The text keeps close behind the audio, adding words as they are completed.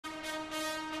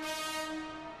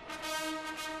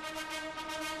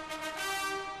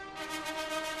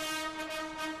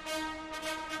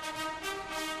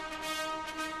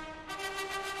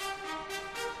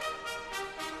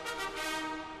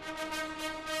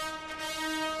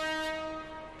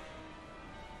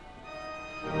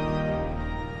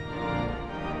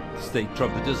state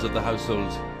trumpeters of the household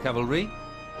cavalry,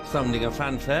 sounding a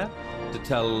fanfare to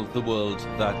tell the world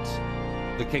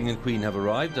that the King and Queen have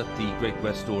arrived at the Great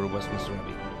West Door of Westminster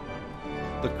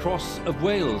Abbey. The Cross of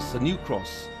Wales, a new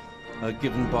cross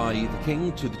given by the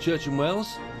King to the Church in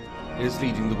Wales, is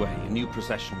leading the way, a new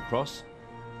procession cross.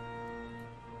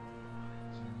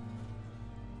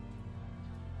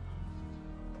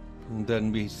 And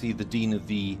then we see the Dean of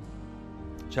the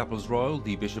Chapels Royal,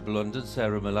 the Bishop of London,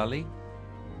 Sarah Mullally.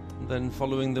 And then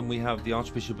following them we have the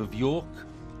Archbishop of York,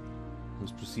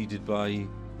 who's preceded by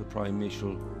the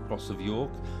Primatial Cross of York,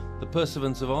 the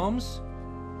Pursuivants of Arms,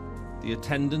 the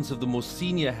attendants of the more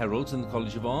senior heralds in the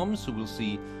College of Arms, who we'll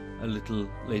see a little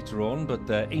later on, but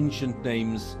they're ancient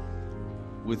names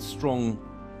with strong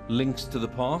links to the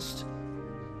past,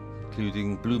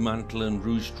 including Blue Mantle and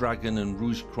Rouge Dragon and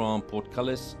Rouge Croix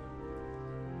Portcullis.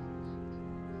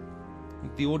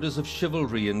 The Orders of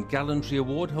Chivalry and Gallantry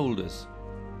Award holders.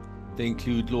 They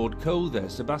include Lord Coe there,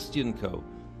 Sebastian Coe,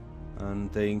 and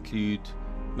they include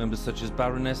members such as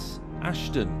Baroness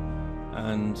Ashton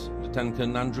and Lieutenant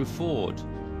Colonel Andrew Ford,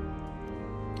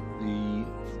 the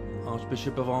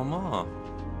Archbishop of Armagh.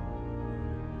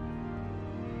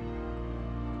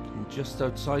 And just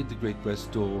outside the Great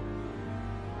West Door,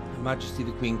 Her Majesty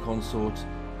the Queen Consort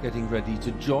getting ready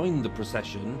to join the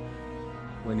procession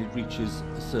when it reaches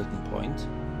a certain point.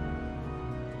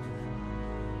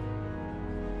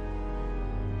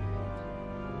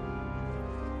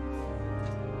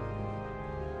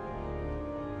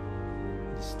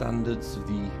 The standards of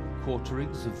the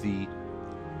quarterings of the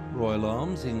Royal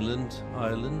Arms, England,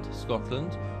 Ireland,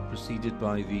 Scotland, preceded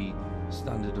by the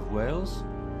Standard of Wales.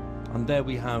 And there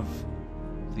we have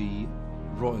the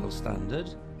Royal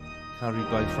Standard, carried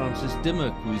by Francis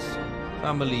Dimmock, whose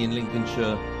family in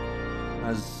Lincolnshire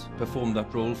has performed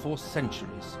that role for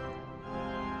centuries.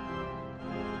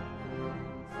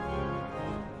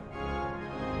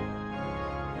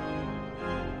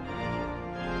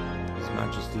 His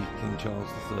Majesty King Charles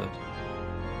III,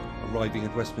 arriving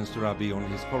at Westminster Abbey on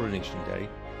his coronation day.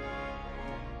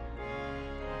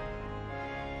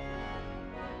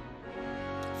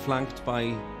 Flanked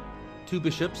by two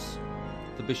bishops,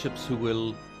 the bishops who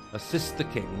will assist the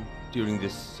King during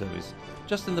this service.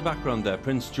 Just in the background there,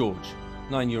 Prince George,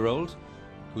 9-year-old,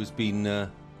 who's been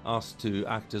asked to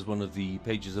act as one of the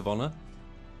pages of honour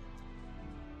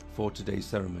for today's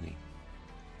ceremony.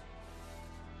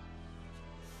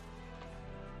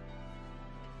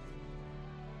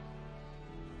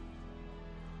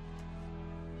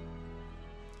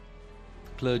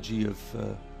 The clergy of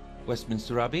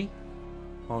Westminster Abbey,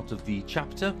 part of the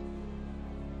chapter.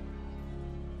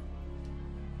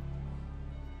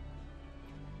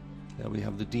 There we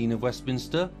have the Dean of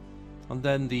Westminster, and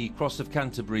then the Cross of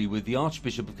Canterbury with the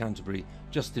Archbishop of Canterbury,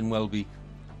 Justin Welby.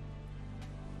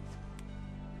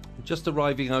 Just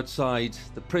arriving outside,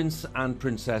 the Prince and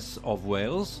Princess of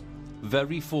Wales,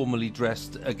 very formally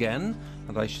dressed again,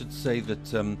 and I should say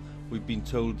that we've been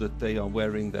told that they are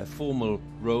wearing their formal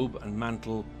robe and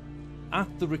mantle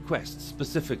at the request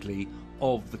specifically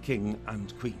of the King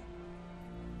and Queen.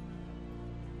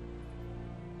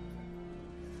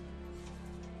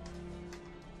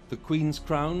 The Queen's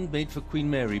crown made for Queen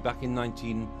Mary back in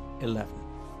 1911,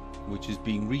 which is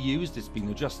being reused, it's been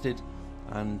adjusted,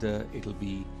 and it'll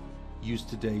be used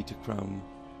today to crown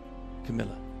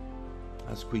Camilla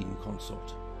as Queen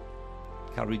Consort,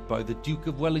 carried by the Duke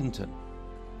of Wellington.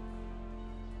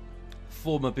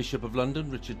 Former Bishop of London,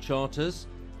 Richard Charters,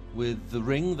 with the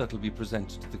ring that'll be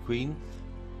presented to the Queen.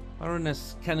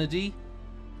 Baroness Kennedy,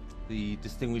 the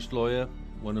distinguished lawyer,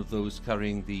 one of those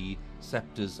carrying the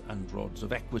sceptres and rods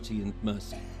of equity and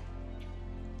mercy.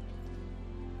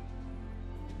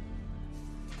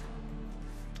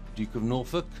 Duke of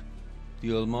Norfolk,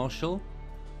 the Earl Marshal,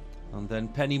 and then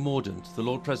Penny Mordaunt, the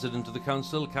Lord President of the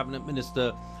Council, Cabinet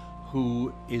Minister,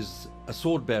 who is a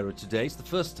sword bearer today. It's the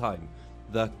first time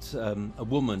that a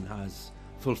woman has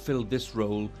fulfilled this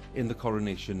role in the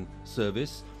coronation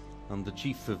service, and the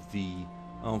Chief of the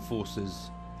Armed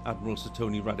Forces, Admiral Sir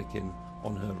Tony Radakin,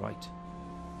 on her right.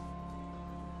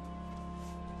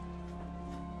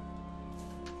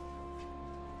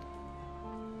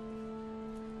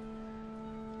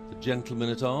 The Gentlemen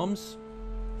at Arms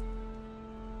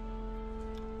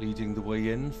leading the way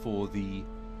in for the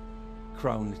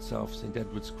crown itself, St.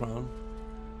 Edward's crown,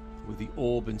 with the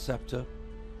orb and sceptre.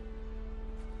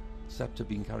 Sceptre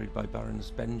being carried by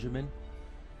Baroness Benjamin,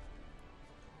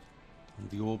 and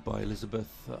the orb by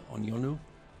Elizabeth Onyonu.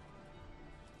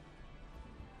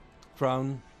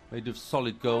 Crown made of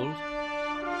solid gold,